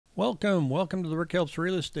Welcome to the Rick Helps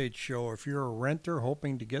Real Estate Show. If you're a renter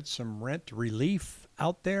hoping to get some rent relief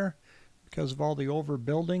out there because of all the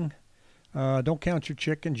overbuilding, don't count your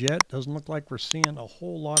chickens yet. Doesn't look like we're seeing a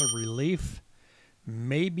whole lot of relief.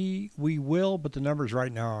 Maybe we will, but the numbers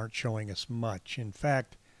right now aren't showing us much. In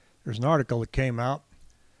fact, there's an article that came out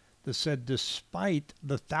that said despite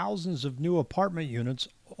the thousands of new apartment units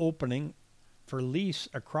opening for lease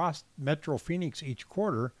across Metro Phoenix each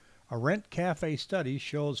quarter, a rent cafe study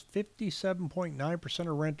shows 57.9% of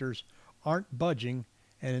renters aren't budging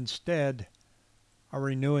and instead are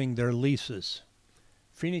renewing their leases.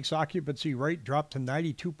 Phoenix occupancy rate dropped to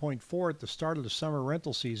 92.4 at the start of the summer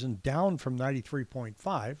rental season, down from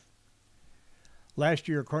 93.5. Last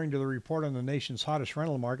year, according to the report on the nation's hottest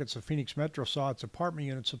rental markets, the Phoenix Metro saw its apartment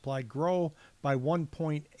unit supply grow by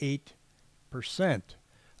 1.8%.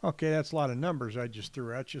 Okay, that's a lot of numbers I just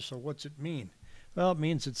threw at you, so what's it mean? Well, it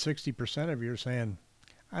means that 60% of you are saying,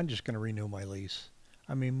 I'm just going to renew my lease.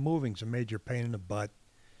 I mean, moving's a major pain in the butt.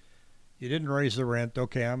 You didn't raise the rent.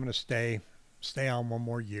 Okay, I'm going to stay on one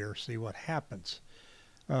more year, see what happens.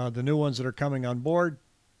 The new ones that are coming on board,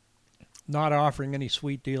 not offering any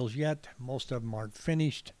sweet deals yet. Most of them aren't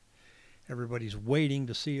finished. Everybody's waiting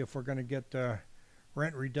to see if we're going to get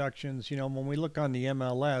rent reductions. You know, when we look on the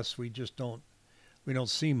MLS, we don't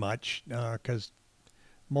see much because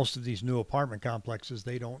most of these new apartment complexes,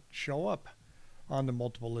 they don't show up on the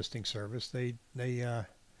multiple listing service. They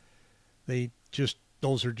just,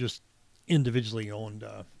 those are just individually owned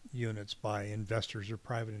units by investors or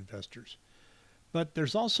private investors. But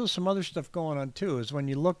there's also some other stuff going on too, is when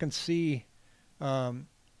you look and see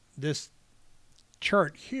this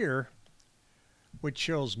chart here, which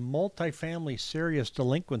shows multifamily serious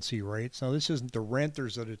delinquency rates. Now, this isn't the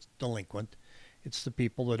renters that it's delinquent. It's the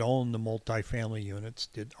people that own the multifamily units.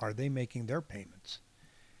 Are they making their payments?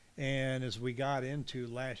 And as we got into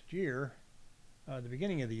last year, the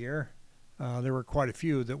beginning of the year, there were quite a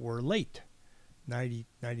few that were late, 90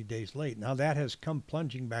 days late. Now that has come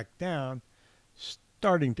plunging back down,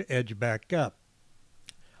 starting to edge back up.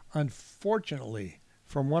 Unfortunately,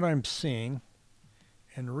 from what I'm seeing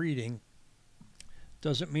and reading,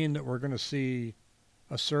 doesn't mean that we're going to see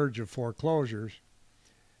a surge of foreclosures.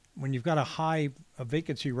 When you've got a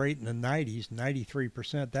vacancy rate in the 90s,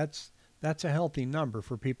 93%, that's a healthy number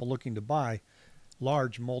for people looking to buy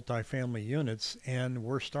large multifamily units. And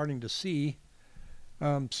we're starting to see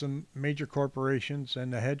some major corporations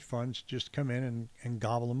and the hedge funds just come in and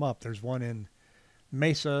gobble them up. There's one in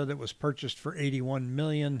Mesa that was purchased for $81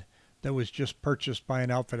 million that was just purchased by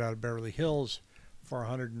an outfit out of Beverly Hills for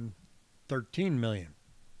 $113 million.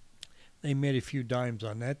 They made a few dimes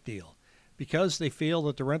on that deal, because they feel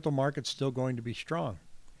that the rental market's still going to be strong.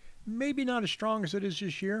 Maybe not as strong as it is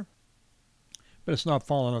this year, but it's not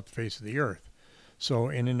falling off the face of the earth. So,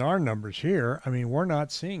 and in our numbers here, I mean, we're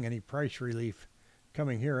not seeing any price relief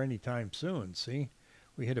coming here anytime soon. See,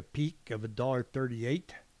 we hit a peak of $1.38.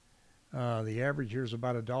 The average here is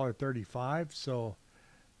about $1.35 so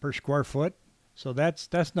per square foot. So that's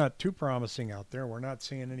not too promising out there. We're not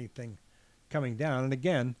seeing anything coming down. And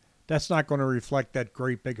again, that's not going to reflect that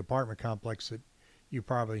great big apartment complex that you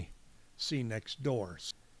probably see next door.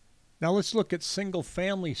 Now let's look at single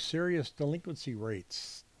family serious delinquency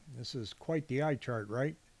rates. This is quite the eye chart,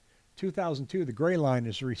 right? 2002, the gray line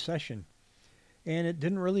is recession, and it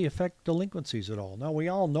didn't really affect delinquencies at all. Now we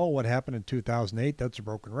all know what happened in 2008. That's a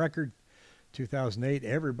broken record. 2008,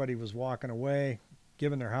 everybody was walking away,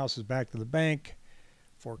 giving their houses back to the bank,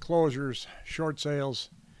 foreclosures, short sales,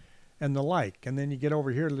 and the like. And then you get over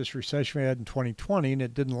here to this recession we had in 2020, and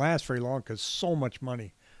it didn't last very long because so much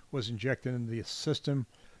money was injected into the system.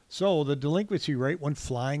 So the delinquency rate went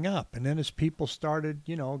flying up. And then as people started,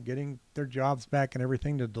 getting their jobs back and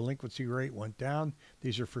everything, the delinquency rate went down.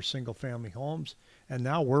 These are for single family homes. And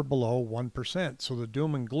now we're below 1%. So the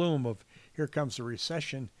doom and gloom of here comes the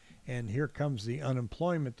recession and here comes the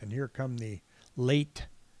unemployment and here come the late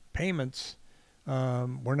payments.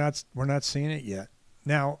 We're not seeing it yet.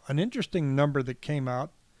 Now, an interesting number that came out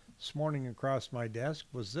this morning across my desk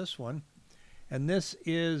was this one, and this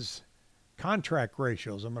is contract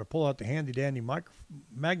ratios. I'm going to pull out the handy-dandy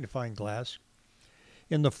magnifying glass.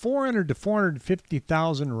 In the 400 to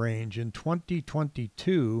 450,000 range in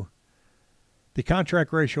 2022, the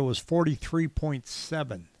contract ratio was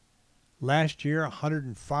 43.7. Last year,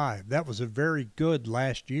 105. That was a very good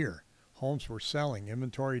last year. Homes were selling.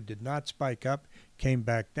 Inventory did not spike up, came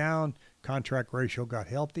back down. Contract ratio got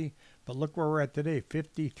healthy. But look where we're at today,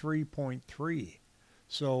 53.3.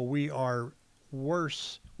 So we are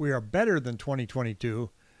worse. We are better than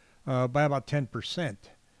 2022 by about 10%.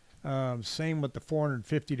 Same with the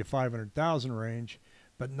 450 to 500,000 range.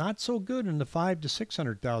 but not so good in the 5 to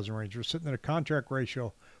 600,000 range. We're sitting at a contract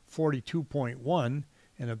ratio 42.1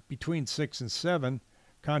 and between 6 and 7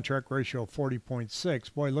 contract ratio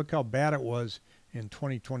 40.6. Boy, look how bad it was in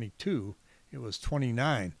 2022. It was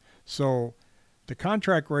 29. So the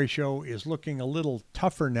contract ratio is looking a little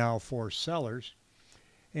tougher now for sellers,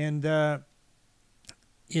 and there's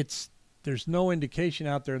no indication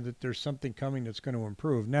out there that there's something coming that's going to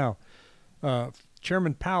improve. Now,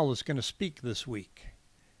 Chairman Powell is going to speak this week,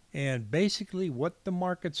 and basically what the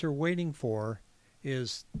markets are waiting for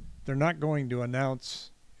is they're not going to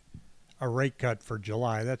announce a rate cut for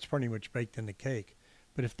July. That's pretty much baked in the cake.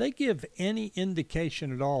 But if they give any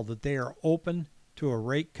indication at all that they are open to a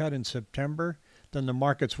rate cut in September, then the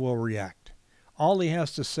markets will react. All he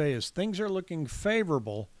has to say is things are looking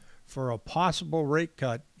favorable for a possible rate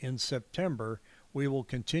cut in September. We will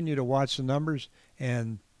continue to watch the numbers,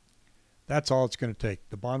 and that's all it's going to take.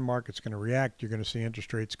 The bond market's going to react. You're going to see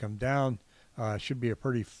interest rates come down. Should be a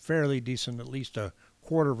fairly decent, at least a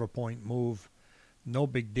quarter of a point move. No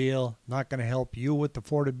big deal. Not going to help you with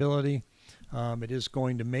affordability. It is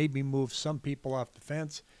going to maybe move some people off the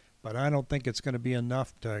fence, but I don't think it's going to be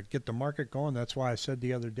enough to get the market going. That's why I said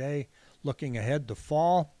the other day, looking ahead to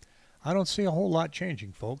fall, I don't see a whole lot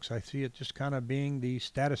changing, folks. I see it just kind of being the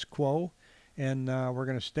status quo, and we're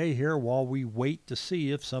going to stay here while we wait to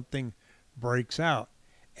see if something breaks out.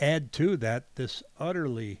 Add to that this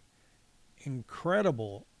utterly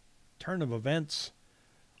incredible turn of events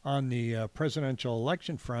on the presidential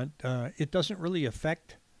election front. It doesn't really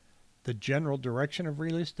affect the general direction of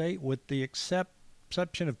real estate, with the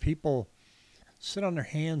exception of people sit on their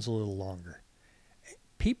hands a little longer.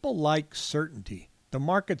 People like certainty. The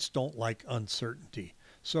markets don't like uncertainty.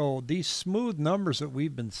 So these smooth numbers that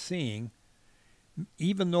we've been seeing,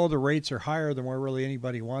 even though the rates are higher than where really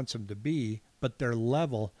anybody wants them to be, but they're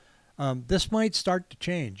level, this might start to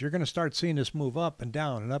change. You're going to start seeing this move up and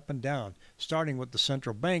down and up and down, starting with the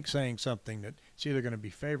central bank saying something that it's either going to be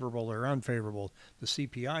favorable or unfavorable. The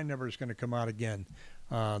CPI number is going to come out again.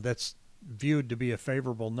 That's viewed to be a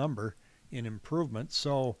favorable number in improvement.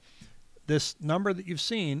 So this number that you've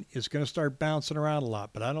seen is going to start bouncing around a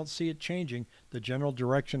lot, but I don't see it changing the general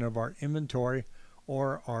direction of our inventory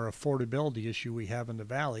or our affordability issue we have in the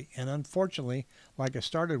valley. And unfortunately, like I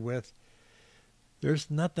started with,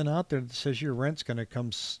 there's nothing out there that says your rent's going to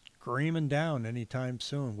come screaming down anytime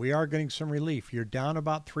soon. We are getting some relief. You're down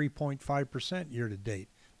about 3.5% year to date.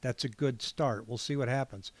 That's a good start. We'll see what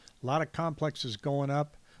happens. A lot of complexes going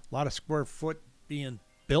up, a lot of square foot being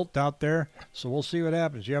built out there. So we'll see what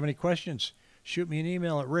happens. If you have any questions, shoot me an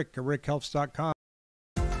email at rick@rickhelps.com.